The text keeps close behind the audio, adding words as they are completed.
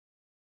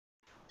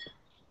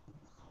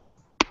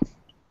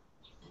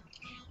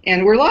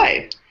And we're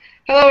live.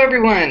 Hello,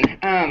 everyone.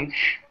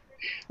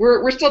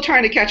 We're still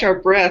trying to catch our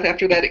breath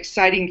after that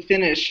exciting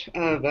finish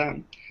of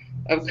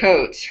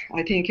Coates.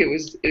 I think it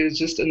was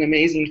just an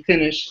amazing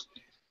finish,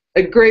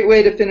 a great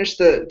way to finish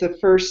the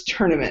first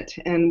tournament,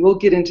 and we'll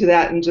get into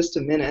that in just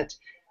a minute.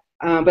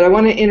 But I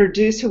want to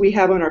introduce who we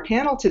have on our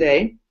panel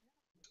today.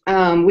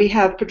 We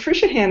have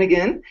Patricia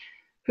Hannigan,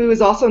 who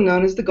is also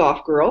known as the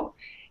Golf Girl.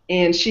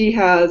 And she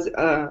has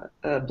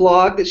a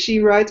blog that she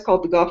writes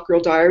called the Golf Girl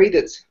Diary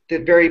that's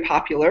very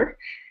popular.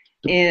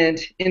 And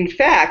in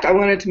fact, I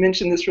wanted to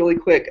mention this really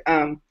quick.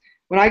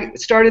 When I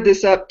started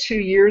this up 2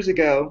 years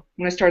ago,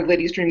 when I started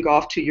Ladies Dream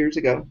Golf 2 years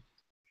ago,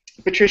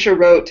 Patricia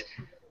wrote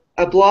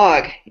a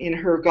blog in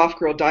her Golf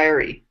Girl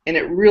Diary, and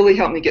it really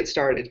helped me get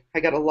started. I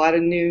got a lot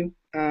of new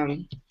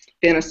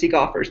fantasy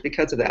golfers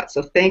because of that.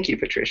 So thank you,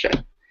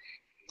 Patricia.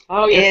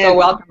 Oh, you're so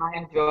welcome. I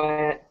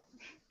enjoy it.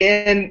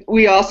 And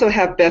we also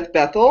have Beth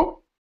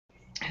Bethel,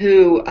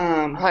 who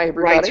Hi,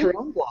 writes her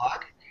own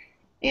blog,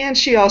 and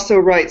she also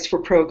writes for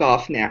Pro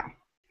Golf Now.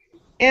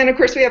 And of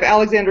course, we have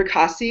Alexandra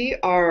Cassi,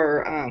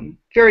 our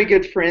very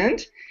good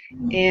friend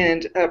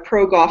and a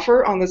pro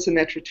golfer on the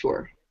Symetra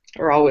Tour,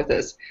 are all with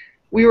us.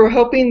 We were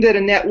hoping that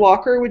Annette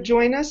Walker would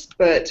join us,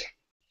 but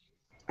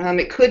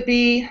it could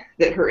be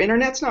that her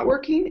internet's not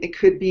working. It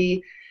could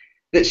be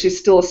that she's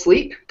still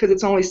asleep because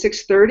it's only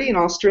 6:30 in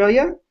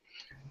Australia.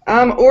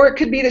 Or it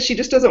could be that she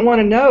just doesn't want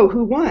to know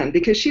who won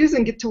because she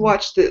doesn't get to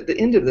watch the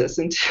end of this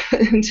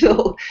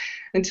until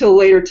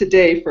later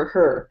today for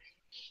her.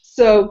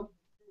 So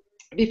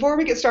before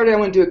we get started, I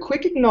want to do a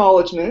quick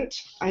acknowledgement.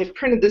 I have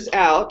printed this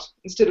out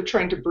instead of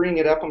trying to bring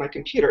it up on my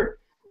computer.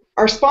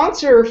 Our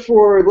sponsor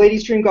for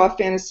Ladies Dream Golf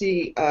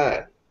Fantasy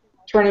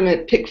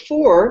Tournament Pick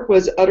 4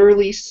 was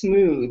Udderly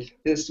Smooth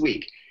this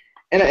week.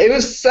 And it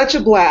was such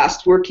a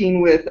blast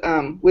working with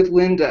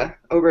Linda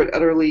over at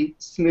Udderly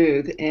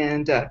Smooth.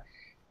 And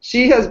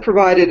she has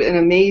provided an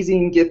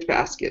amazing gift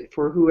basket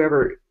for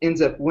whoever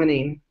ends up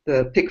winning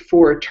the Pick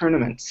 4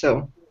 tournament.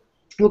 So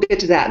we'll get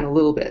to that in a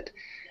little bit.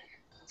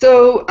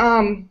 So,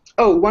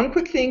 one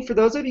quick thing. For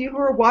those of you who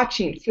are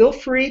watching, feel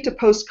free to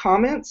post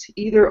comments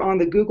either on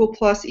the Google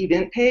Plus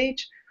event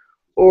page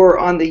or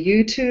on the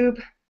YouTube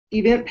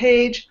event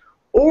page.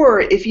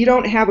 Or if you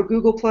don't have a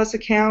Google Plus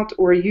account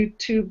or a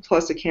YouTube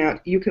Plus account,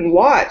 you can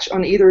watch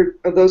on either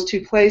of those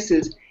two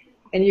places,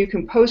 and you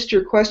can post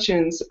your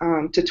questions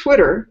to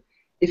Twitter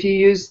if you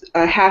use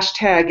a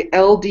hashtag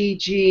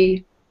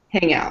LDG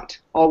Hangout,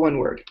 all one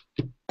word.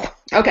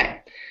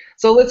 Okay,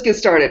 so let's get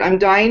started. I'm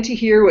dying to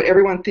hear what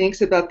everyone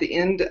thinks about the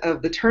end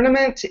of the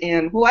tournament,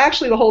 and well,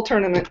 actually the whole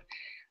tournament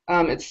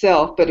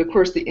itself, but of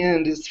course the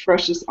end is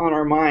freshest on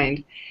our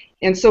mind.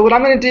 And so what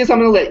I'm going to do is I'm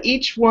going to let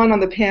each one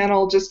on the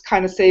panel just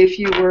kind of say a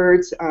few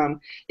words.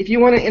 If you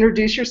want to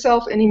introduce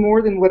yourself any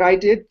more than what I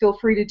did, feel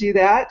free to do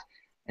that,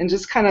 and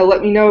just kind of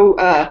let me know,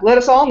 let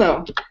us all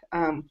know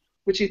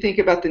what you think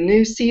about the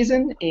new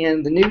season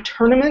and the new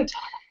tournament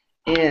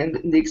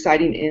and the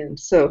exciting end.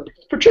 So,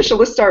 Patricia,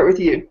 let's start with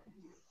you.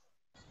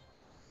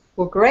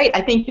 Well, great.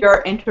 I think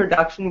your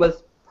introduction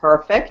was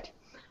perfect.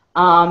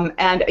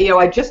 And you know,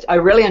 I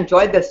really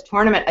enjoyed this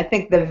tournament. I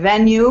think the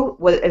venue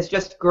is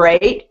just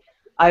great.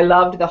 I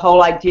loved the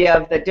whole idea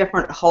of the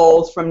different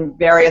holes from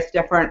various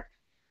different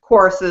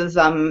courses.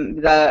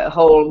 The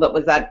hole that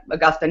was at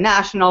Augusta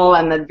National,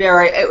 and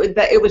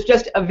it was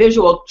just a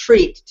visual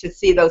treat to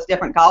see those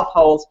different golf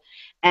holes.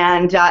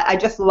 And I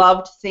just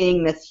loved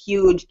seeing this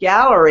huge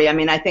gallery. I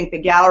mean, I think the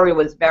gallery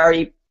was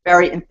very,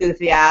 very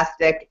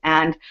enthusiastic,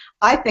 and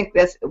I think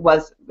this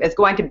is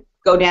going to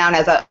go down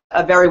as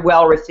a very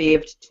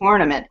well-received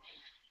tournament.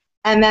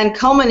 And then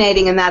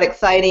culminating in that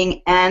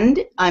exciting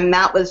end,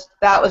 that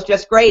was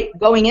just great.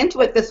 Going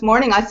into it this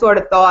morning, I sort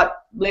of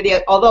thought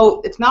Lydia,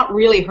 although it's not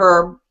really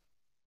her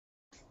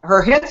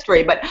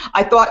history, but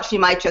I thought she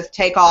might just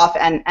take off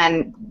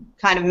and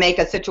kind of make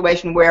a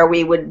situation where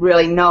we would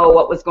really know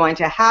what was going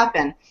to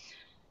happen.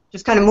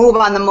 Just kind of move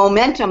on the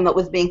momentum that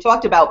was being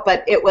talked about.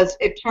 But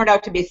it turned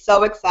out to be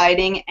so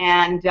exciting,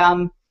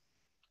 and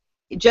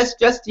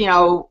just you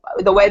know,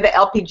 the way the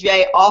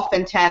LPGA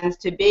often tends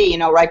to be, you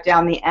know, right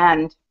down the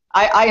end.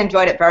 I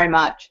enjoyed it very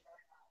much.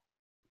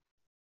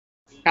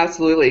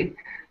 Absolutely.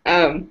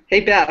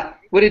 Hey, Beth,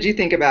 what did you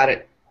think about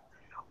it?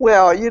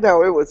 Well, you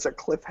know, it was a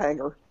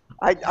cliffhanger.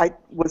 I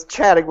was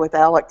chatting with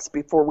Alex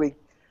before we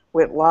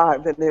went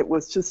live, and it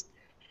was just,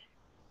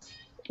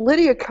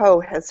 Lydia Ko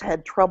has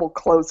had trouble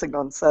closing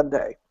on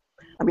Sunday.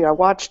 I mean, I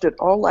watched it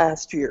all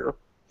last year,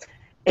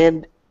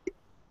 and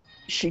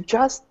she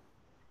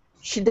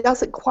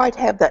doesn't quite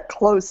have that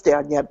close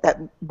down yet,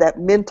 that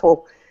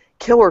mental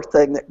killer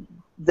thing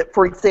that,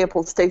 for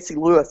example, Stacey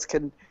Lewis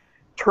can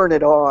turn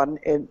it on,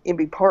 and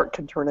Inbee Park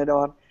can turn it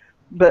on,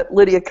 but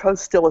Lydia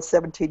Ko's still a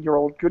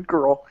 17-year-old good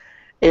girl,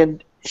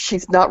 and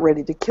she's not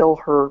ready to kill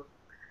her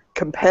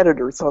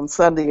competitors on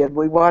Sunday, and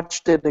we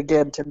watched it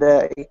again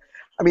today.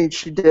 I mean,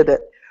 she did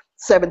it.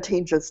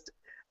 17 just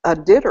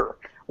undid her,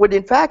 when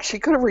in fact she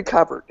could have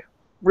recovered,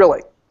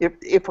 really.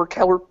 If her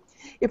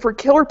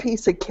killer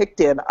piece had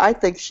kicked in, I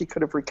think she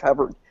could have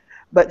recovered.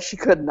 but she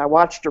couldn't. I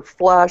watched her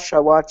flush. I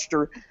watched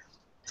her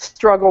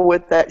struggle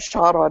with that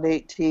shot on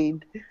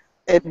 18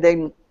 and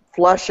then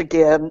flush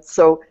again.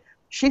 So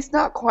she's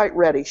not quite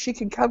ready. She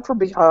can come from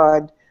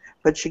behind,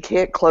 but she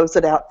can't close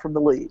it out from the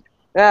lead.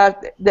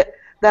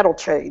 That'll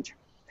change.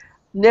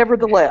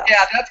 Nevertheless.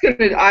 Yeah,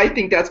 I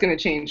think that's gonna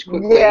change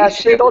quickly. Yeah,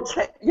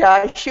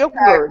 she'll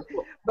learn.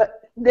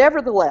 But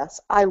nevertheless,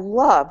 I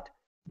loved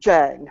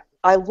Jang.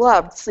 I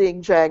loved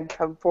seeing Jang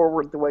come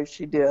forward the way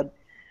she did.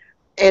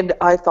 And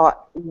I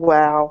thought,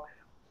 wow,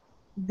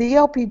 the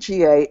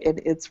LPGA and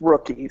its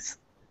rookies.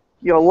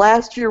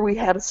 Last year we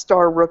had a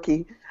star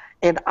rookie,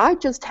 and I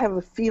just have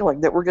a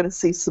feeling that we're going to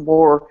see some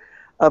more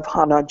of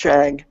Hana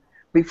Jang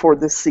before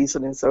this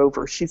season is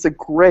over. She's a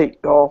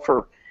great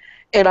golfer,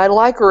 and I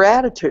like her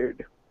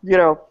attitude.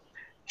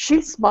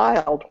 She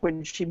smiled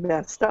when she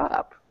messed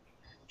up.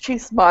 She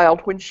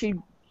smiled when she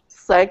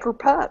sank her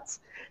putts.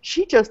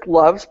 She just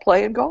loves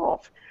playing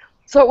golf.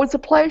 So it was a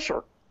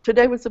pleasure.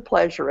 Today was a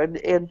pleasure,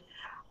 and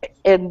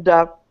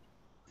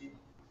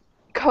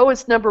Ko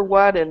is number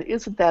one, and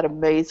isn't that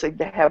amazing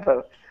to have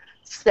a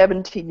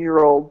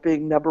 17-year-old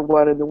being number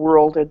one in the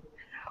world? And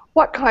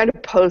what kind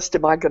of post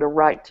am I going to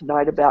write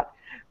tonight about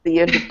the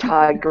end of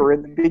Tiger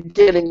and the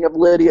beginning of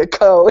Lydia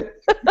Ko?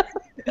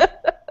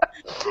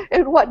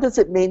 And what does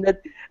it mean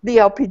that the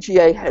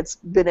LPGA has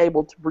been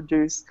able to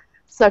produce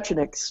such an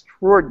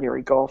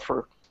extraordinary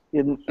golfer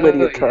in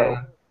Lydia Ko?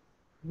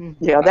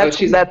 Yeah,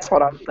 that's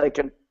what I'm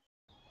thinking.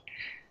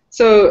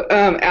 So,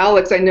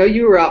 Alex, I know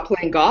you were out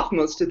playing golf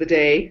most of the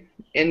day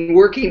and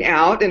working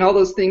out and all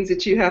those things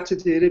that you have to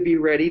do to be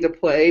ready to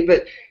play.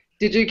 But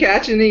did you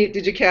catch any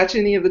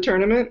of the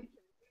tournament?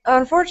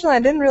 Unfortunately, I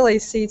didn't really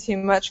see too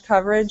much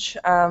coverage.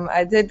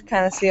 I did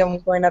kind of see them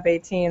going up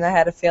 18. I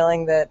had a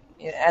feeling that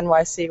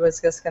NYC was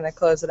just going to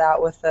close it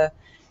out with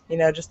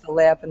just the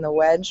layup and the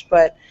wedge.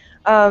 But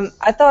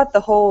I thought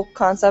the whole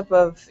concept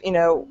of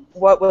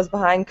what was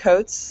behind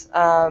Coates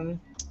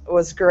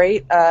was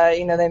great.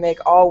 They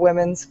make all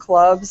women's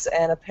clubs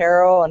and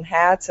apparel and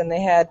hats, and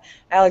they had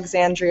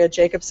Alexandria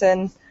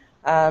Jacobson.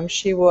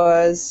 She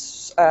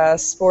was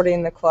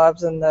sporting the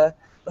clubs and the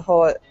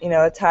whole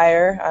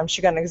attire.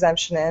 She got an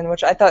exemption in,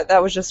 which I thought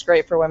that was just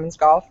great for women's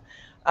golf.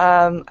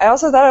 I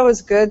also thought it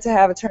was good to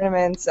have a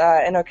tournament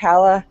in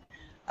Ocala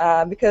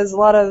because a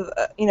lot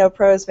of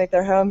pros make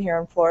their home here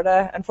in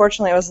Florida.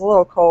 Unfortunately, it was a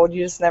little cold.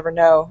 You just never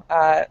know.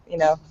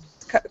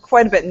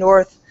 Quite a bit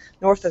north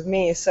of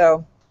me,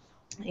 so.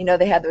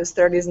 They had those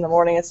 30s in the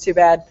morning. It's too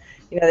bad,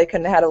 they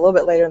couldn't have had a little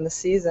bit later in the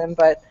season.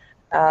 But,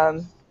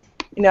 I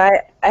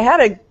had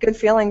a good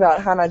feeling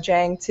about Hana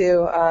Jang,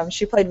 too.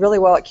 She played really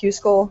well at Q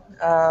School.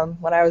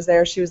 When I was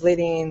there, she was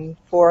leading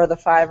 4 of the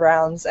 5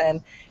 rounds.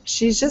 And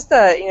she's just,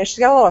 she's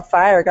got a lot of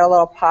fire, got a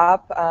little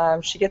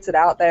pop. She gets it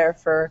out there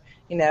for,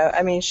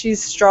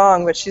 she's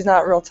strong, but she's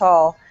not real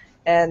tall.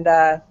 And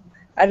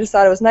I just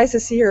thought it was nice to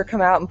see her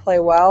come out and play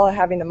well,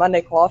 having a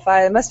Monday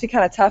qualify. It must be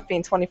kind of tough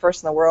being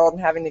 21st in the world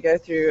and having to go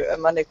through a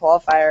Monday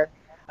qualifier,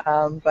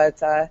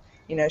 but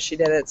she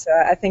did it. So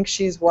I think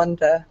she's one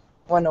to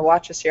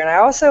watch this year. And I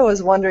also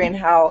was wondering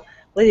how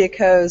Lydia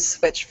Ko's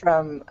switch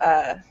from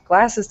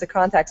glasses to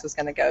contacts was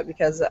going to go,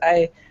 because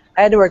I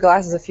had to wear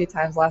glasses a few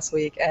times last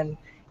week, and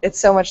it's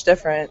so much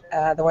different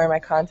than wearing my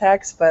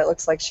contacts, but it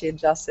looks like she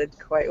adjusted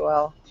quite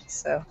well.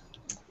 So.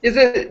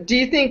 Do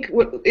you think,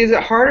 is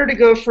it harder to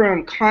go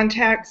from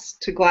contacts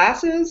to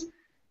glasses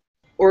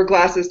or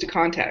glasses to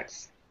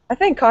contacts? I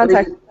think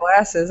contacts to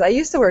glasses. I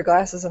used to wear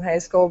glasses in high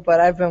school, but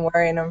I've been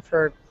wearing them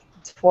for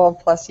 12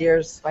 plus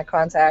years, my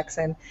contacts,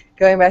 and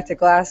going back to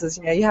glasses,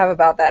 you have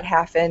about that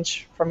half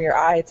inch from your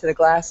eye to the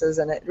glasses,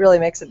 and it really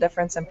makes a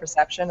difference in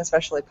perception,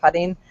 especially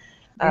putting.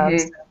 I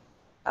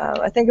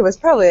think it was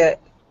probably a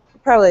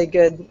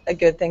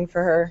good thing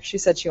for her. She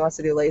said she wants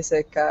to do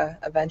LASIK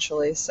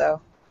eventually,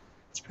 so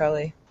it's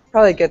probably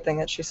a good thing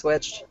that she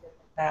switched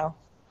now.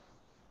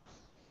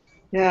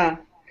 Yeah.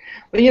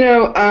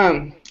 Well,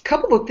 a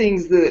couple of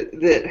things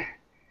that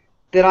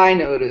I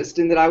noticed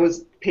and that I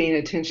was paying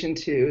attention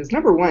to is,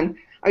 number one,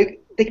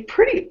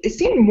 it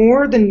seemed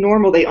more than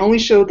normal. They only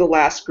showed the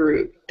last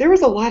group. There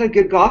was a lot of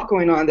good golf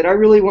going on that I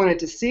really wanted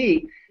to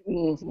see.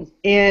 Mm-hmm.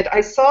 And I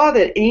saw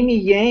that Amy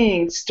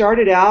Yang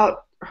started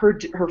out,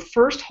 her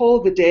first hole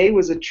of the day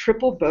was a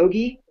triple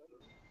bogey,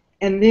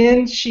 and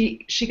then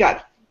she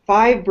got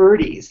 5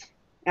 birdies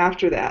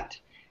after that.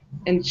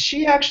 And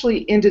she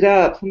actually ended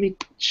up, let me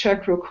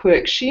check real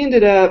quick, she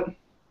ended up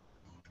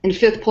in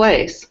 5th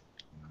place.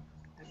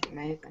 That's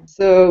amazing.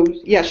 So,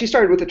 yeah, she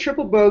started with a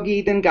triple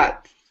bogey, then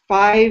got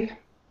 5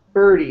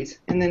 birdies,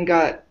 and then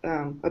got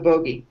a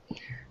bogey.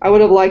 I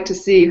would have liked to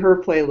see her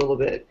play a little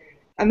bit.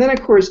 And then,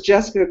 of course,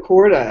 Jessica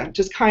Korda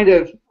just kind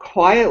of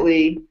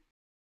quietly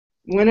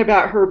went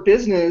about her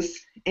business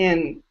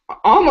and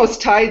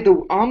almost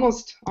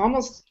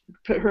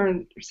put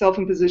herself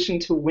in position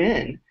to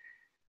win,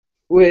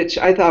 which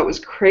I thought was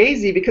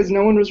crazy because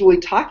no one was really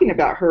talking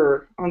about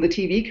her on the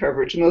TV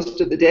coverage most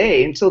of the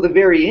day until the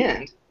very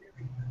end.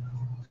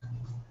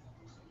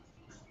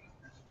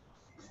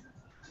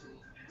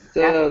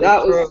 So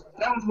that was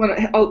one.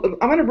 I'm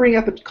going to bring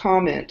up a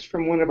comment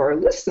from one of our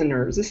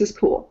listeners. This is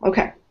cool.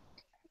 Okay,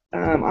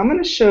 I'm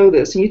going to show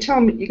this, and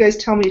you guys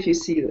tell me if you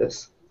see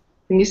this.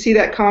 Can you see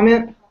that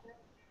comment?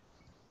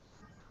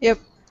 Yep.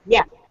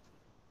 Yeah.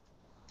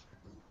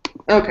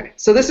 Okay,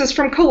 so this is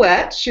from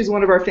Colette. She's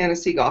one of our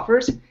fantasy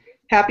golfers.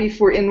 Happy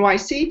for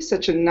NYC,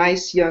 such a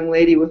nice young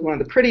lady with one of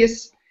the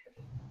prettiest,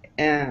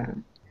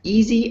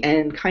 easy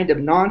and kind of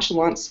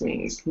nonchalant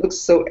swings. Looks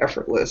so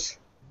effortless.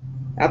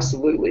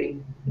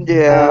 Absolutely.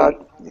 Yeah.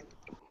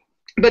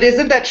 But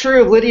isn't that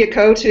true of Lydia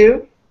Ko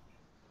too?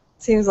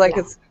 Seems like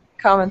it's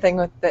a common thing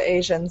with the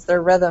Asians.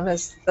 Their rhythm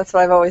is, that's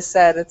what I've always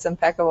said, it's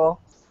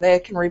impeccable. They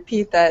can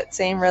repeat that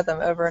same rhythm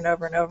over and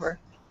over and over.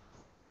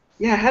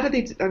 Yeah, how do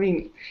they, I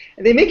mean,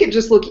 they make it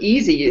just look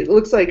easy. It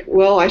looks like,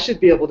 well, I should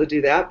be able to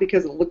do that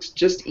because it looks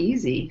just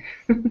easy.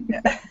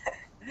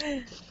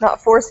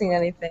 Not forcing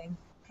anything.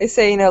 They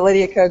say,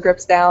 Lydia Ko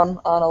grips down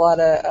on a lot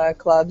of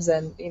clubs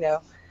and,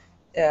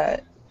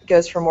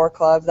 goes for more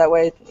club. That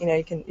way, you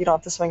don't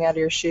have to swing out of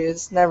your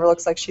shoes. Never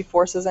looks like she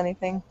forces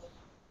anything.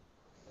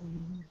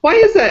 Why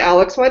is that,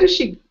 Alex? Why does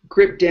she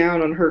grip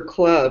down on her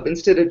club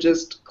instead of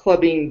just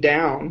clubbing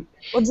down?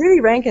 Well, Judy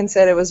Rankin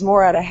said it was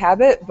more out of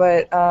habit,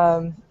 but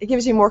it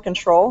gives you more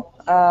control.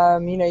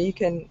 You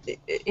can,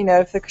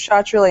 if the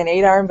shot's really an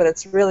 8-iron, but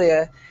it's really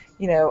a,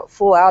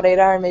 full out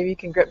 8-iron, maybe you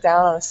can grip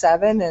down on a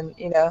 7, and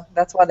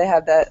that's why they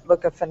have that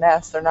look of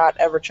finesse. They're not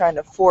ever trying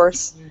to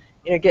force,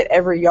 get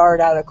every yard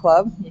out of the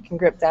club. You can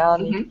grip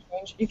down. Mm-hmm.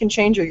 You can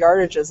change your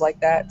yardages like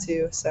that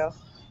too. So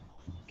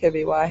could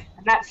be why.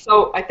 And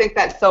I think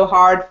that's so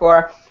hard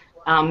for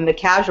the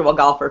casual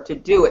golfer to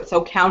do. It's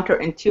so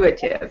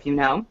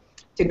counterintuitive,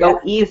 to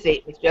go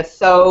easy. It's just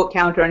so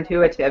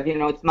counterintuitive.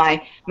 It's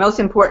my most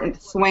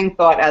important swing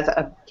thought as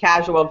a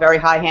casual, very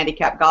high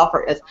handicap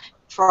golfer is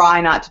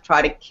try not to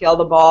try to kill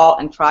the ball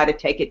and try to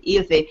take it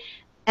easy.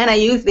 And I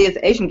use these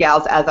Asian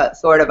gals as a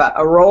sort of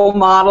a role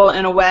model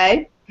in a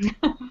way.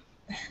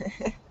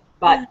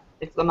 But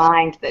it's the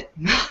mind that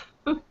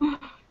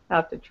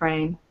have to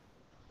train.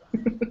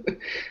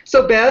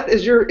 So Beth,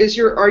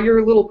 are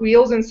your little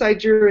wheels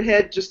inside your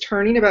head just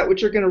turning about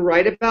what you're going to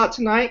write about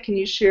tonight? Can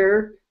you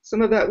share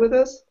some of that with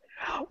us?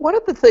 One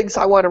of the things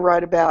I want to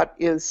write about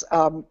is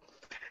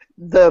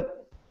the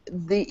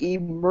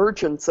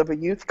emergence of a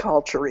youth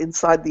culture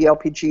inside the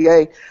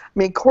LPGA. I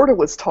mean, Corda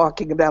was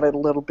talking about it a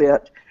little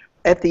bit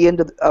at the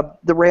end of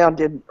the round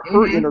in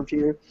her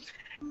interview,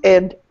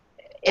 and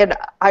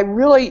I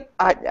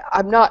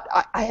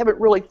haven't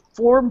really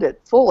formed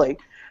it fully,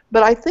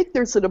 but I think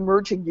there's an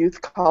emerging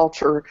youth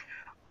culture,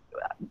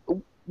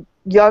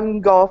 young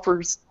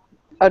golfers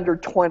under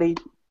 20,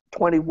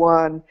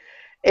 21,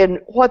 and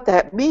what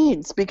that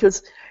means,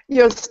 because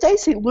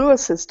Stacey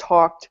Lewis has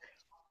talked,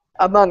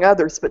 among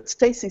others, but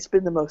Stacey's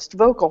been the most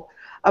vocal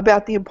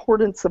about the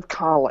importance of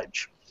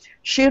college.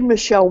 She and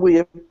Michelle, we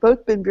have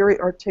both been very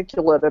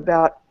articulate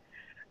about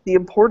the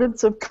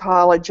importance of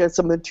college as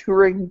a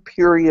maturing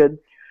period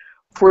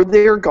for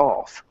their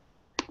golf.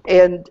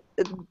 And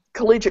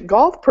collegiate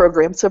golf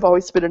programs have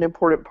always been an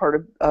important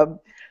part of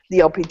the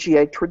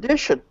LPGA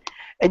tradition.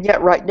 And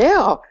yet right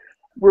now,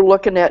 we're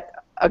looking at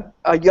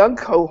a young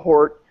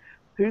cohort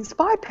who's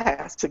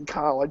bypassing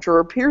college or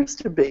appears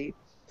to be.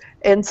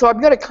 And so I'm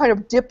going to kind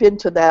of dip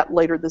into that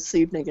later this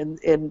evening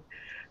and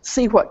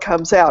see what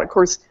comes out. Of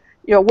course,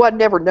 one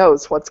never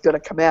knows what's going to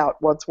come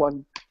out once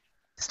one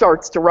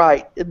starts to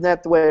write. Isn't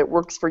that the way it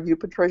works for you,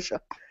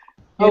 Patricia?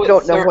 You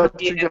don't know what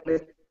you're going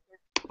to...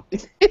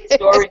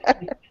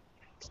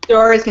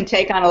 Stories can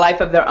take on a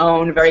life of their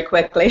own very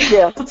quickly.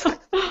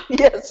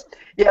 Yes,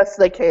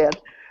 they can.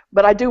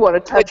 But I do want to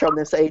touch on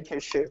this age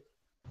issue.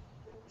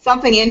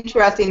 Something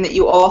interesting that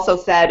you also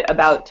said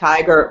about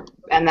Tiger,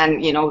 and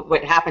then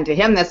what happened to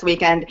him this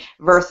weekend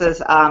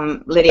versus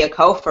Lydia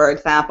Ko, for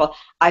example.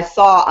 I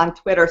saw on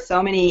Twitter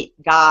so many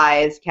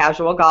guys,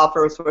 casual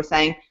golfers, who were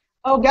saying,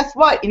 "Oh, guess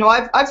what?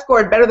 I've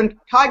scored better than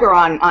Tiger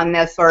on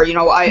this, or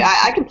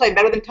I can play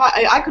better than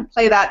Tiger. I could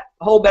play that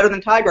hole better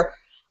than Tiger."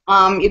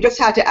 You just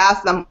had to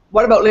ask them,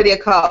 "What about Lydia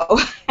Ko?"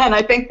 And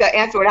I think the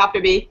answer would have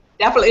to be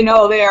definitely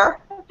no there.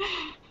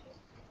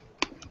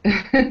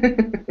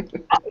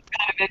 That was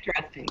kind of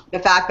interesting, the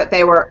fact that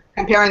they were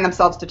comparing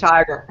themselves to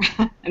Tiger,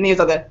 and these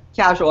are the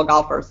casual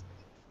golfers.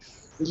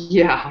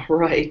 Yeah,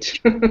 right.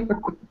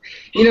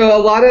 A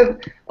lot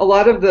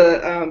of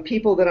the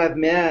people that I've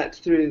met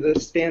through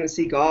this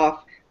fantasy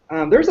golf,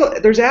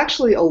 there's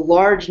actually a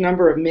large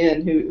number of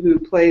men who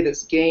play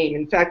this game.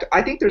 In fact,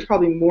 I think there's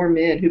probably more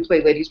men who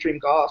play Ladies Dream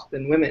Golf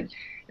than women.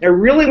 And I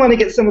really want to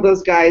get some of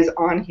those guys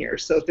on here.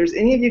 So if there's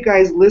any of you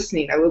guys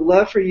listening, I would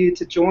love for you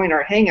to join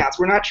our Hangouts.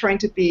 We're not trying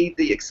to be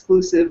the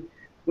exclusive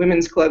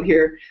women's club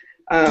here.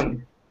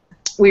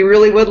 We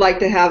really would like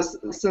to have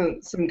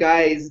some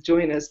guys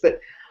join us. But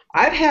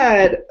I've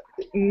had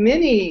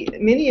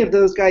many of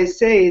those guys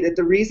say that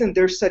the reason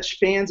they're such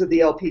fans of the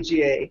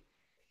LPGA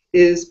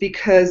is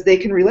because they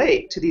can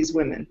relate to these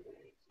women.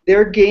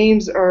 Their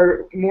games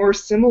are more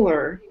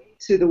similar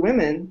to the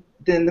women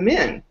than the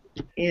men.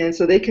 And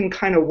so they can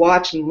kind of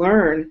watch and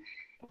learn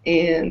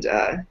and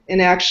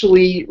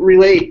actually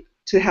relate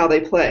to how they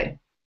play.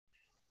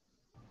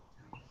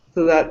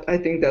 So that, I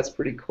think that's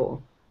pretty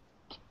cool.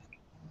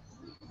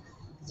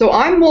 So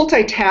I'm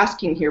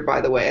multitasking here, by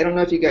the way. I don't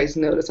know if you guys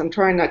notice. I'm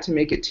trying not to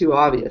make it too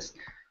obvious.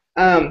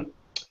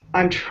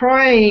 I'm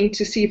trying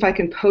to see if I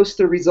can post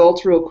the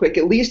results real quick,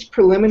 at least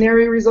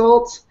preliminary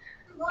results.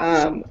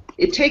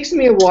 It takes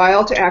me a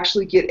while to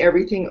actually get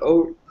everything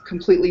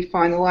completely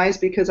finalized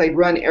because I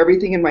run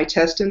everything in my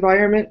test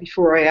environment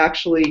before I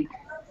actually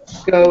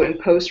go and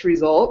post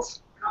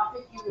results.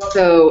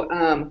 So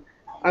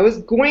I was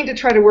going to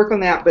try to work on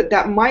that, but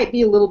that might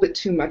be a little bit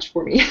too much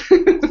for me.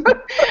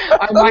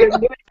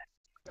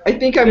 I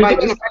think I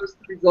might just post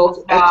the results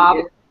at the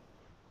end.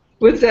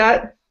 What's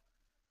that?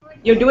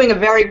 You're doing a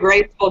very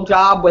graceful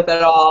job with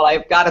it all,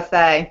 I've got to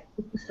say.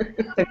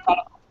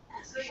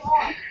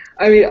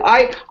 I mean,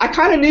 I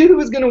kind of knew who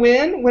was going to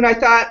win when I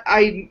thought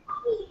I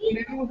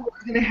knew what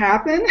was going to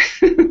happen,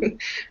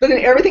 but then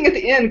everything at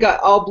the end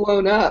got all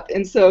blown up,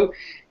 and so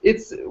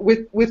it's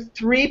with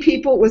 3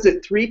 people. Was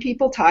it 3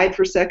 people tied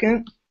for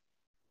second?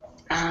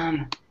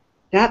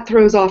 That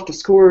throws off the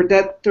score.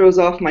 That throws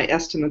off my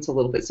estimates a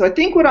little bit. So I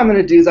think what I'm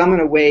going to do is I'm going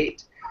to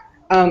wait.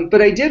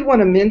 But I did want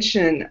to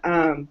mention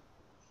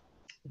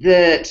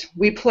that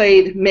we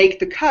played Make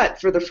the Cut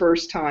for the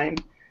first time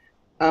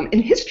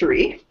in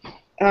history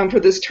for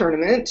this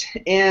tournament,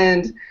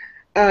 and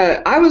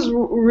I was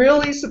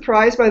really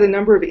surprised by the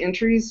number of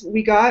entries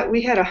we got.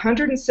 We had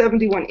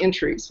 171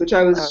 entries, which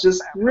I was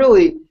just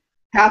really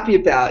happy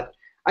about.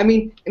 I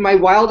mean, in my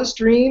wildest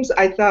dreams,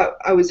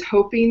 I was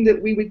hoping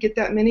that we would get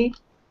that many.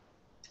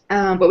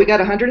 But we got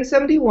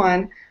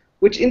 171,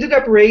 which ended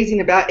up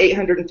raising about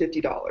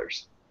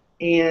 $850.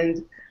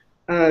 And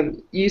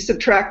you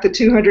subtract the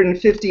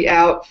 250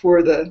 out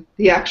for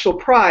the actual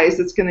prize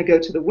that's going to go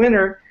to the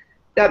winner.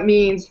 That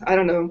means, I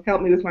don't know,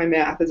 help me with my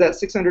math. Is that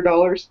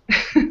 $600?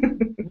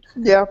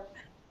 Yeah.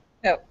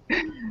 Yep.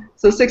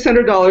 So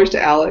 $600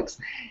 to Alex.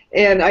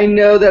 And I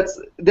know that's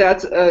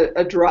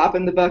a drop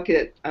in the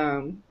bucket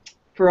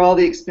for all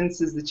the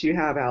expenses that you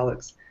have,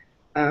 Alex.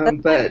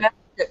 But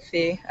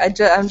fee.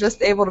 I'm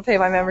just able to pay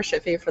my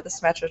membership fee for the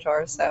Symmetra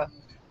Tour, so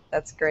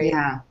that's great.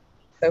 Yeah.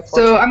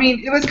 So I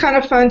mean, it was kind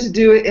of fun to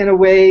do it in a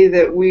way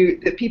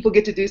that people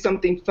get to do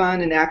something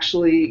fun and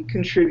actually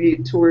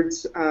contribute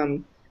towards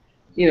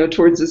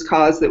towards this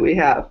cause that we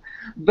have.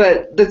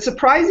 But the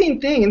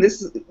surprising thing, and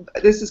this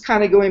is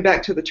kind of going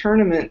back to the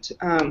tournament,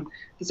 the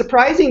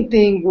surprising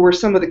thing were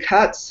some of the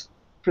cuts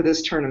for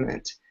this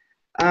tournament.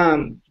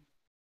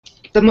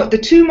 The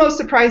 2 most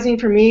surprising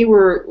for me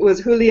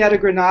was Julieta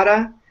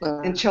Granada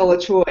and Chela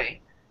Choi,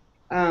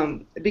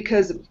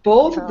 because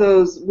both of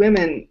those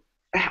women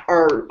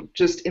are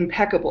just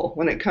impeccable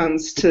when it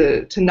comes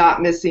to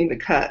not missing the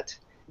cut.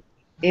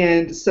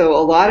 And so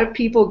a lot of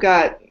people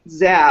got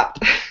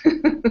zapped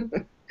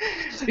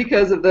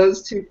because of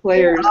those 2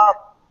 players.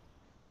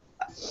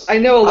 I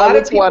know a lot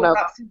of people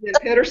thought Suzanne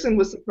Pedersen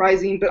was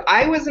surprising, but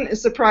I wasn't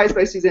as surprised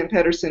by Suzanne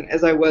Pedersen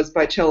as I was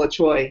by Chela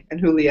Choi and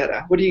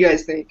Julieta. What do you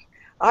guys think?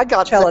 I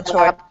got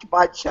zapped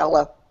by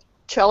Chela.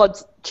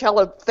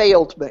 Chela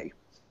failed me.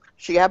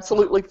 She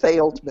absolutely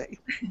failed me.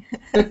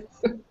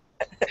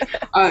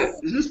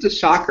 Just a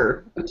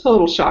shocker, a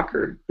total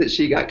shocker that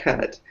she got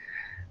cut.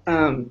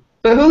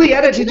 But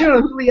Julieta, did you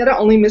know Julieta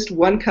only missed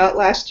 1 cut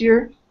last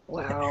year?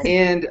 Wow.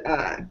 And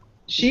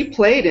she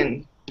played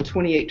in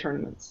 28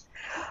 tournaments.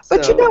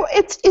 But so. you know,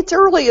 it's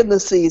early in the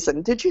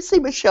season. Did you see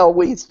Michelle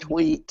Wee's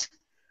tweet?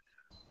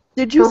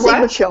 Did you see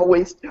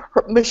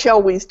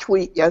Michelle Wee's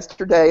tweet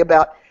yesterday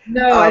about?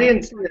 No, I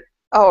didn't see it.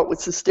 Oh, it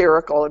was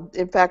hysterical.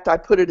 In fact, I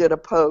put it in a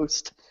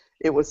post.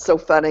 It was so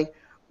funny.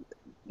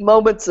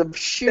 Moments of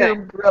sheer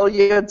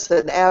brilliance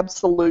and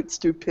absolute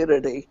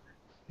stupidity.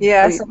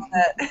 Yeah, I saw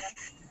that.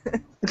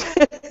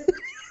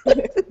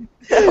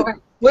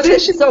 What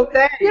did she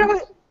say? You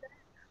know,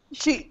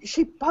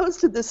 she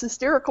posted this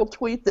hysterical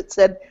tweet that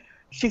said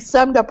she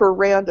summed up her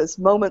round as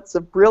moments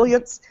of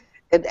brilliance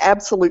and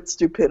absolute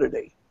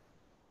stupidity.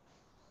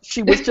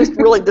 She was just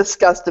really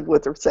disgusted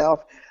with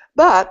herself.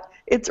 But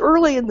it's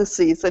early in the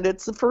season.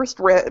 It's the first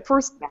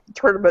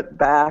tournament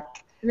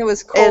back. And it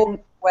was cold and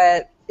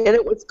wet. And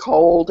it was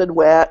cold and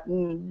wet.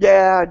 And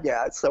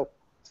yeah. So,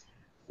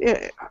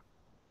 yeah.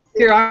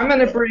 Here, I'm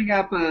going to bring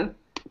up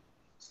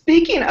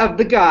speaking of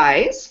the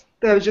guys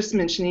that I was just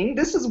mentioning,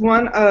 this is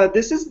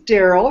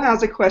Daryl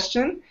has a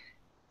question.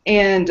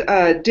 And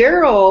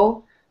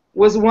Daryl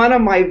was one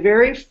of my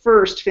very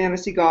first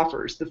fantasy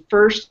golfers, the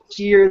first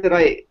year that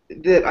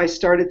I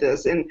started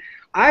this. And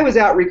I was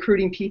out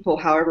recruiting people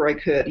however I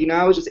could. You know,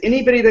 I was just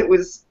anybody that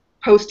was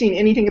posting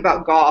anything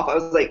about golf, I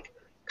was like,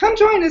 come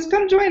join us,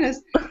 come join us.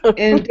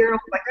 And Daryl was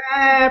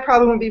like,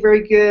 probably won't be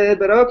very good,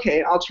 but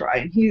okay, I'll try.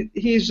 And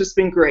he's just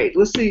been great.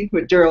 Let's see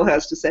what Daryl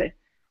has to say.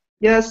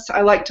 Yes,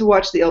 I like to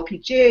watch the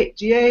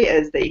LPGA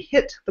as they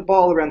hit the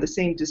ball around the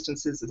same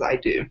distances as I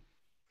do.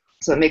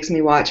 So it makes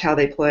me watch how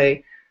they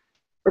play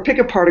or pick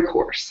apart a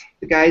course.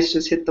 The guys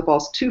just hit the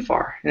balls too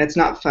far, and it's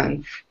not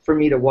fun for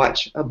me to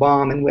watch a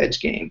bomb and wedge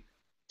game.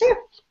 Yeah.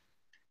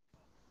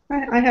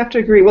 I have to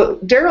agree. Well,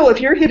 Daryl,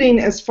 if you're hitting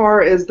as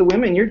far as the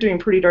women, you're doing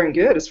pretty darn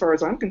good as far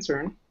as I'm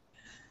concerned.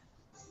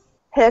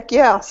 Heck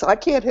yes, I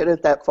can't hit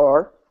it that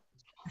far.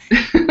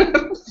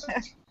 In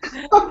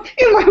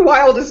my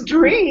wildest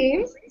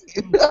dreams.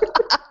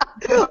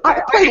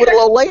 I play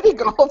little lady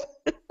golf.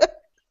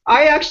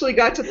 I actually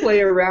got to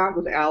play around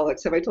with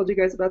Alex. Have I told you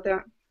guys about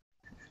that?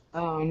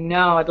 Oh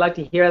no, I'd like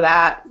to hear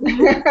that.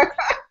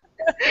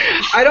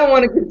 I don't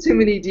want to give too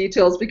many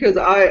details because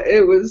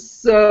it was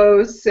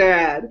so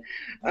sad.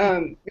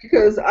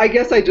 Because I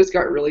guess I just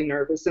got really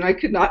nervous and I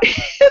could not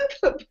hit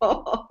the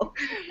ball.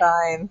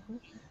 Fine.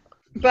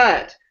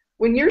 But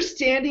when you're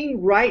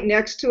standing right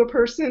next to a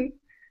person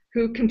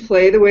who can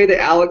play the way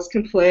that Alex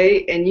can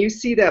play, and you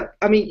see that,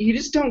 I mean, you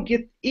just don't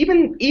get,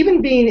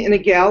 even being in a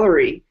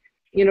gallery,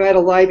 you know, at a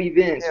live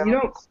event, you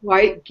don't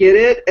quite get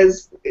it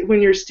as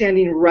when you're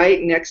standing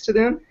right next to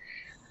them.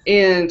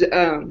 And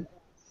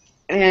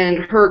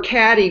her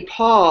caddy,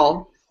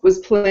 Paul, was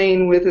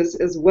playing with us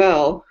as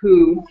well,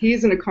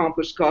 he's an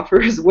accomplished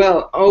golfer as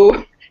well.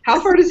 Oh, how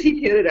far does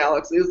he hit it,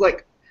 Alex? It was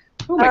like,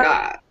 oh my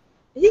God.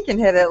 He can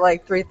hit it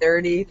like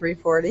 330,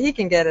 340. He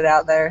can get it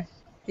out there.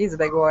 He's a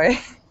big boy.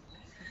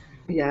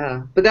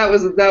 Yeah, but that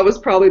was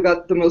probably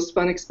about the most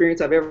fun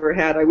experience I've ever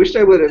had. I wish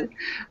I would have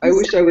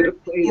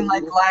played. In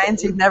like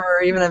lines you'd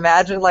never even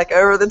imagined, like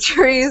over the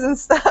trees and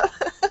stuff.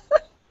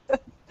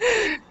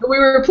 We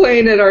were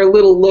playing at our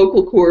little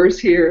local course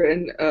here,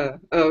 and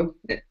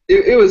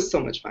it was so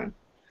much fun.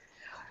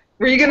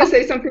 Were you going to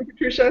say something,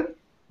 Patricia?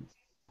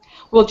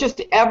 Well,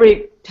 just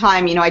every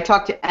time, you know, I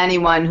talk to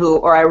anyone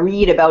or I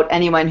read about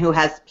anyone who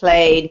has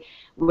played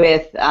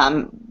with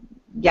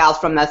gals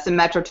from the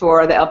Symetra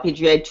Tour, the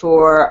LPGA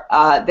Tour,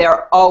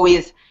 they're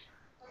always,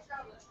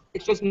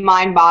 it's just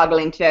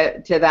mind-boggling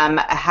to them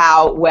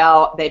how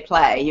well they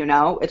play, you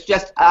know. It's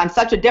just on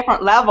such a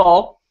different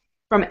level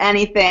from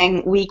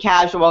anything we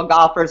casual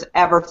golfers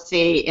ever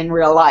see in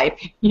real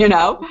life, you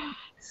know.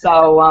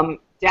 So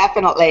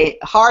definitely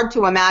hard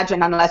to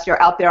imagine unless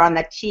you're out there on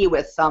the tee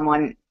with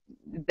someone,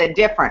 the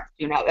difference,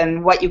 you know,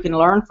 and what you can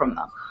learn from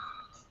them.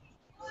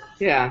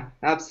 Yeah,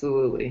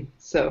 absolutely.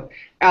 So,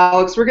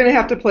 Alex, we're going to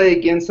have to play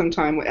again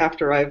sometime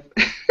after I've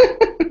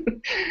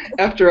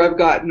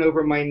gotten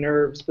over my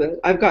nerves, but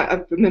I've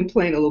been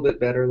playing a little bit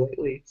better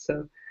lately.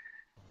 So,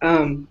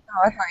 Oh,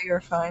 I thought you were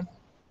fine.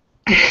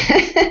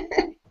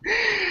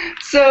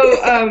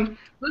 So,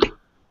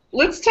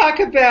 let's talk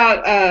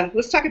about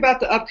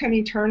the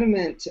upcoming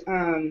tournament,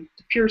 the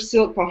Pure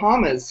Silk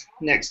Bahamas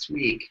next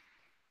week.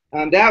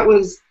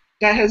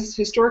 That has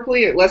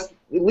historically, at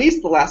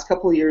least the last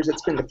couple of years,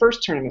 it's been the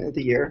first tournament of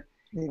the year,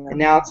 and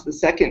now it's the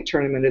second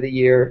tournament of the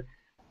year,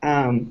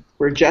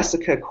 where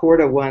Jessica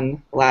Korda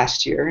won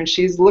last year, and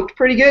she's looked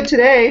pretty good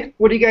today.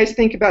 What do you guys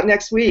think about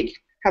next week?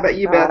 How about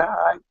you, Beth?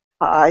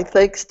 I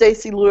think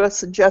Stacy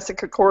Lewis and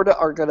Jessica Korda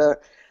are going to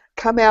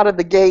come out of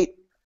the gate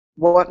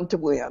wanting to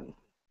win.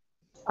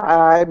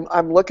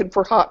 I'm looking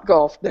for hot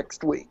golf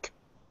next week.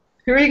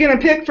 Who are you going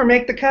to pick for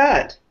Make the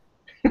Cut?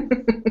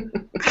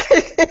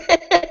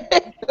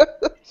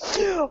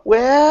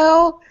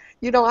 Well,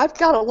 you know, I've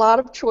got a lot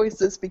of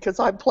choices because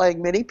I'm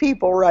playing many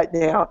people right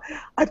now.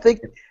 I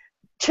think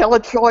Chella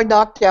Choi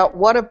knocked out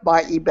one of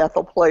my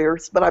eBethel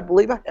players, but I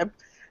believe I have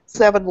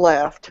 7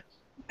 left.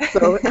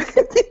 So,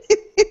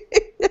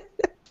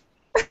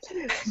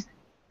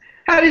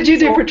 how did you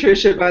do,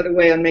 Patricia, by the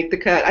way, on Make the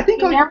Cut? I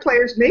think all your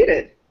players made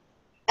it.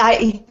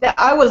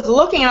 I was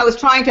looking and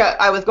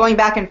I was going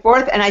back and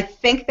forth, and I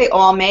think they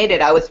all made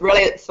it. I was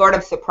really sort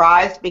of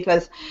surprised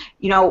because,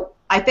 you know,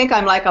 I think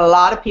I'm like a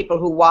lot of people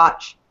who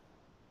watch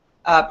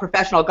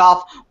professional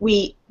golf.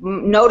 We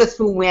notice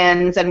who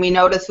wins and we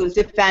notice who's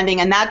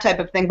defending and that type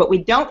of thing, but we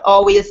don't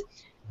always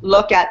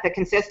look at the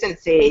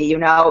consistency, you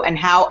know, and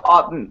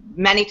how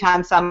many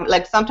times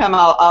sometime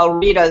I'll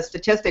read a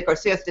statistic or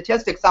see a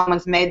statistic,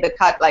 someone's made the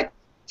cut like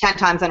 10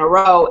 times in a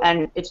row,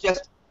 and it's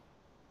just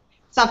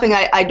something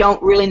I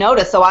don't really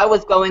notice. So I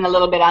was going a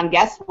little bit on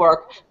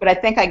guesswork, but I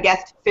think I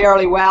guessed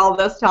fairly well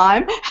this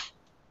time.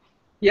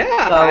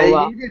 Yeah,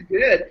 so, you did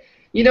good.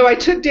 You know, I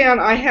took down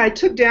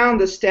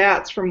the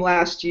stats from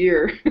last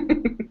year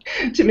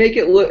to make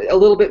it look a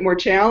little bit more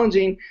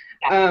challenging,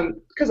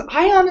 because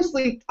I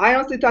honestly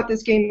thought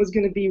this game was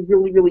going to be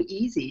really, really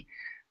easy.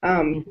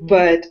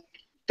 But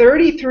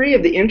 33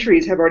 of the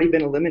entries have already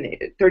been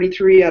eliminated.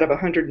 33 out of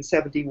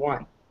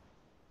 171.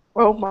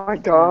 Oh my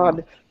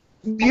God!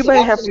 You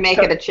may have to make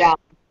it a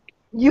challenge.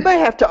 You may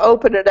have to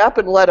open it up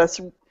and let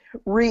us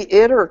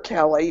re-enter,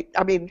 Kelly.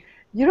 I mean,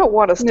 you don't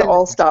want us to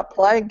all stop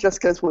playing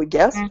just because we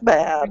guessed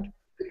bad.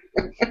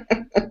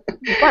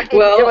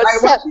 Well, I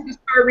want you to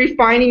start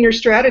refining your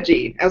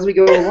strategy as we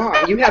go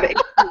along. You have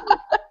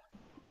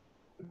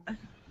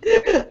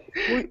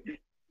 8.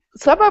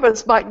 Some of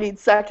us might need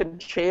second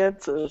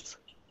chances.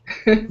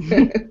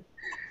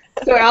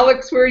 So,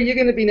 Alex, where are you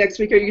going to be next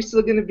week? Are you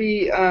still going to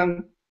be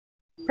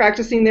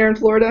practicing there in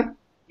Florida?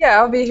 Yeah,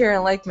 I'll be here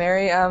in Lake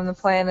Mary. The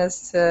plan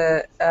is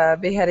to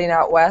be heading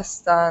out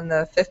west on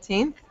the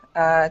 15th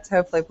to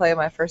hopefully play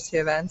my first 2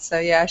 events. So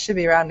yeah, I should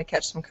be around to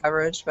catch some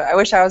coverage. But I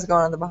wish I was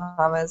going to the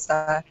Bahamas.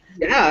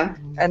 Yeah.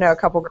 I know a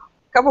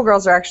couple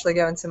girls are actually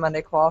going to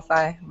Monday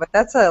qualify, but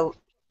that's a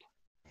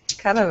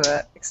kind of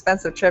an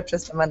expensive trip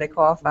just to Monday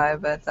qualify.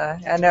 But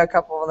I know a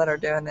couple that are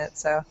doing it.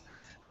 So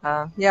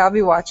yeah, I'll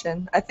be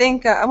watching. I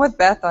think I'm with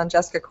Beth on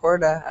Jessica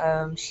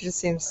Korda. She just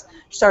seems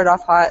she started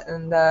off hot,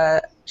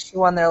 and she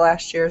won there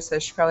last year, so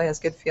she probably has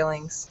good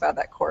feelings about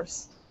that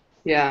course.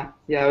 Yeah,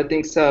 I would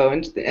think so.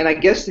 And I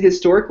guess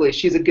historically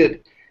she's a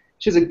good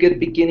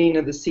beginning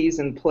of the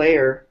season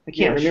player. I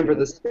can't remember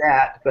the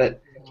stat,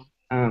 but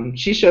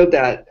she showed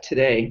that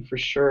today for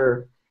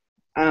sure.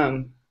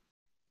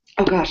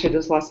 Oh gosh, I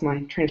just lost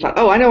my train of thought.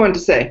 Oh, I know what to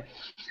say.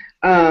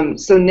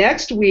 So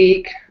next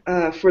week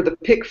for the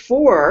pick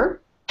 4,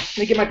 let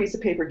me get my piece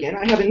of paper again.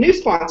 I have a new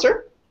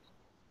sponsor.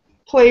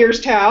 Players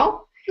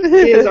Towel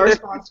is our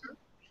sponsor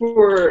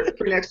for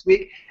next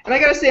week. And I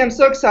got to say, I'm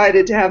so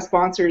excited to have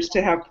sponsors,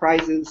 to have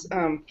prizes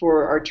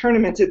for our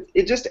tournaments.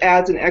 It just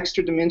adds an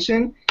extra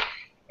dimension.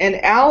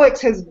 And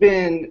Alex has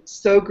been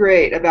so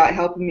great about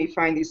helping me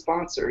find these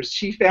sponsors.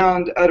 She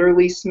found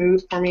Udderly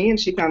Smooth for me, and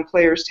she found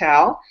Players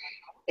Towel.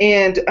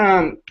 And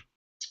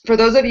for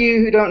those of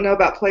you who don't know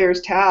about Players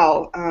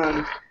Towel,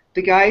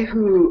 the guy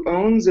who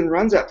owns and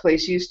runs that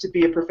place used to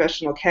be a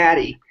professional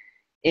caddy,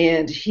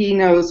 and he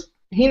knows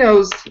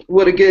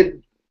what a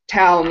good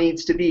towel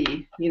needs to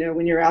be,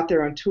 when you're out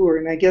there on tour.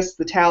 And I guess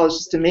the towel is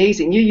just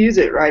amazing. You use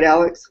it, right,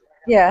 Alex?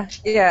 Yeah.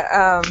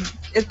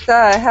 It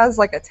has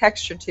like a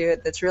texture to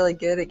it that's really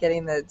good at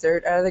getting the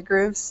dirt out of the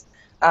grooves.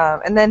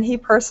 And then he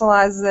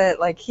personalizes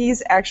it. Like,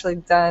 he's actually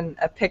done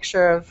a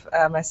picture of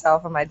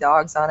myself and my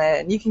dogs on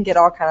it, and you can get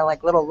all kind of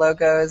like little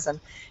logos, and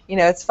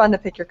it's fun to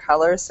pick your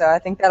colors. So I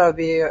think that'll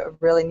be a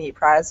really neat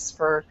prize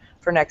for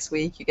next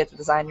week. You get to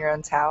design your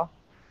own towel.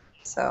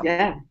 So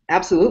yeah,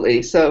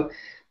 absolutely. So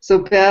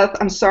Beth,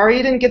 I'm sorry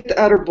you didn't get the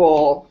Udder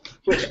Bowl,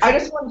 which I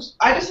just want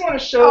to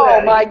show.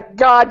 Oh my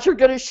God, you're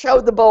going to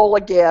show the bowl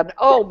again.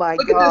 Oh my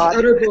God. Look at this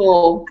Udder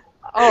Bowl.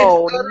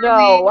 Oh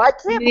no, I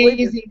can't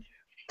believe it.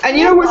 And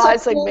you know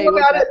what's so cool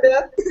about it,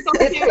 Beth?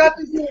 It's got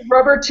these little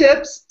rubber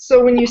tips,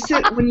 so when you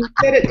set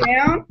it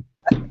down,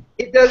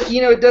 it does,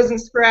 it doesn't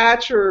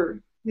scratch,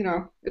 or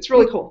it's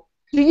really cool.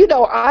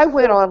 I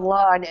went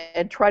online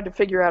and tried to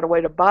figure out a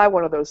way to buy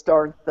one of those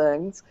darn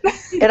things,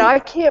 and I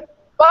can't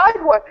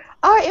find one.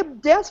 I am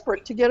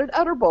desperate to get an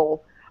Udder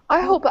Bowl. I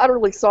hope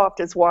Utterly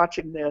Soft is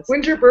watching this.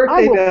 When's your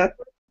birthday, Beth?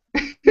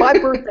 My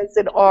birthday's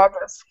in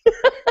August.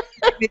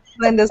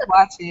 Linda's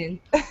watching.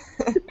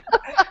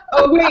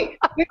 Oh wait,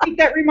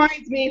 that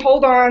reminds me.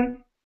 Hold on.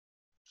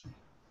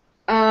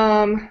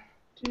 I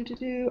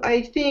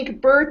think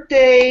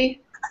birthday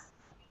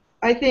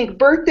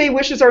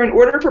wishes are in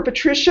order for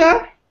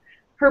Patricia.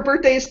 Her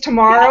birthday is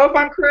tomorrow, if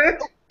I'm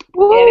correct.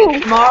 It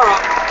is tomorrow.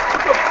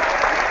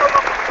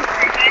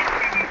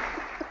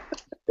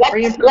 Are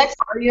you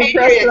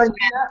impressed on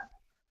that?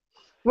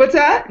 What's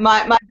that?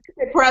 My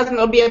birthday present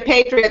will be a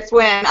Patriots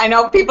win. I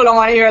know people don't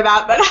want to hear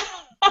that, but.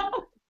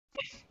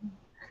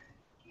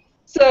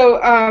 So,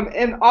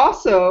 and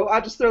also,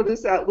 I'll just throw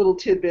this little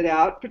tidbit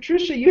out.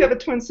 Patricia, you have a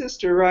twin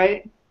sister,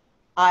 right?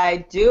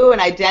 I do, an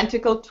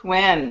identical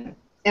twin.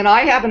 And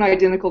I have an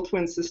identical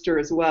twin sister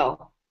as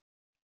well.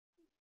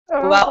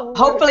 Well,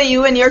 hopefully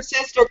you and your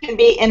sister can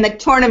be in the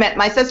tournament.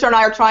 My sister and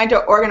I are trying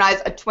to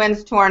organize a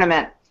twins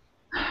tournament.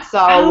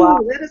 So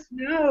let us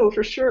know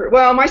for sure.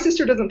 Well, my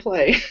sister doesn't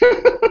play.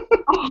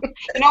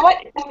 You know what?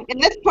 In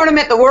this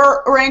tournament that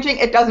we're arranging,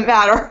 it doesn't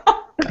matter.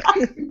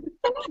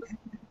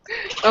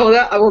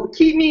 Well,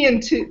 keep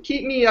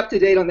me up to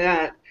date on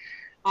that.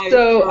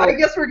 I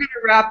guess we're going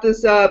to wrap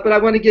this up, but I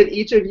want to give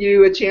each of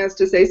you a chance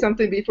to say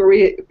something before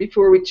we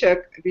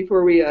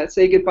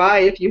say goodbye.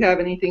 If you have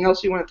anything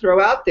else you want to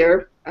throw out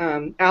there,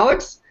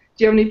 Alex,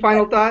 do you have any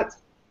final thoughts?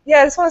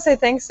 Yeah, I just want to say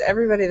thanks to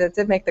everybody that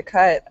did make the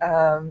cut.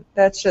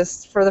 That's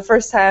just for the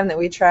first time that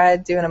we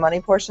tried doing a money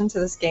portion to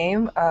this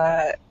game.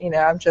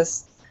 I'm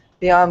just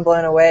beyond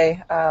blown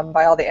away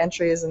by all the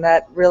entries, and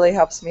that really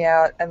helps me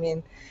out. I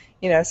mean,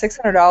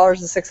 $600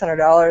 is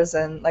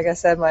 $600, and like I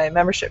said, my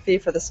membership fee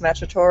for the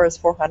Symmetra Tour is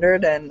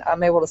 $400, and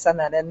I'm able to send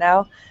that in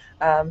now,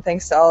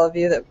 thanks to all of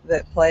you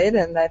that played.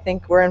 And I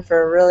think we're in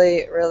for a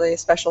really, really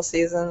special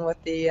season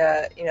with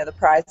the the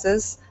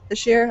prizes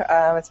this year.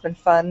 It's been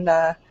fun,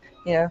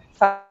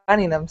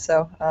 finding them.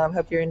 So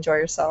hope you enjoy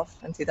yourself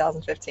in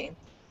 2015.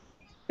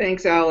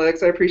 Thanks,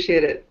 Alex. I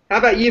appreciate it. How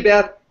about you,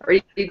 Beth? Are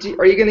you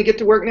going to get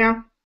to work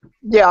now?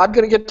 Yeah, I'm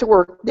going to get to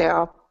work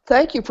now.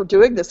 Thank you for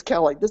doing this,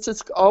 Kelly. This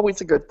is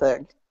always a good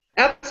thing.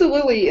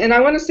 Absolutely. And I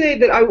want to say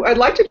that I'd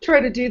like to try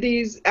to do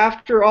these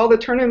after all the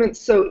tournaments,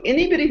 so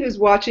anybody who's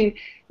watching,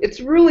 it's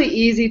really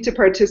easy to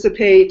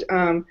participate.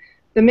 The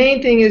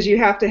main thing is you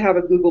have to have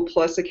a Google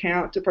Plus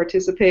account to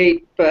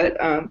participate, but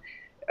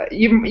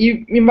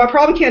you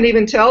probably can't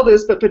even tell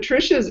this, but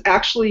Patricia's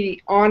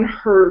actually on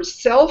her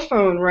cell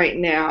phone right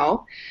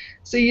now,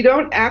 so you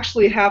don't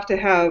actually have to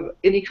have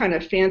any kind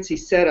of fancy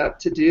setup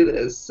to do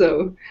this.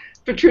 So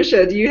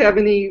Patricia, do you have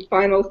any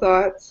final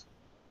thoughts?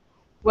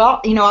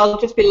 Well, I'll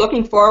just be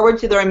looking forward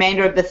to the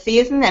remainder of the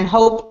season and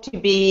hope to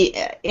be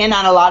in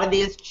on a lot of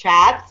these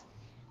chats.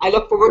 I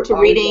look forward to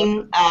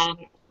reading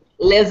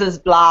Liz's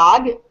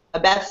blog, the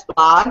best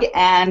blog,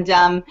 and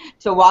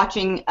to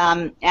watching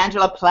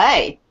Angela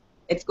play.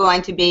 It's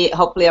going to be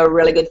hopefully a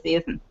really good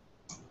season.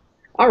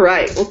 All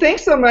right. Well,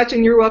 thanks so much,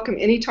 and you're welcome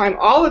anytime.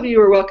 All of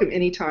you are welcome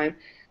anytime.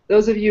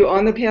 Those of you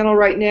on the panel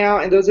right now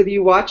and those of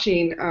you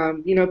watching,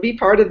 be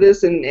part of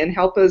this and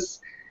help us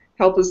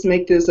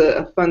make this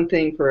a fun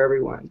thing for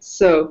everyone.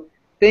 So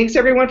thanks,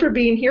 everyone, for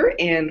being here,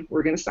 and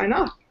we're going to sign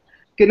off.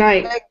 Good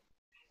night.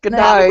 Good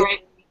night.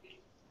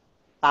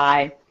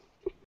 Bye.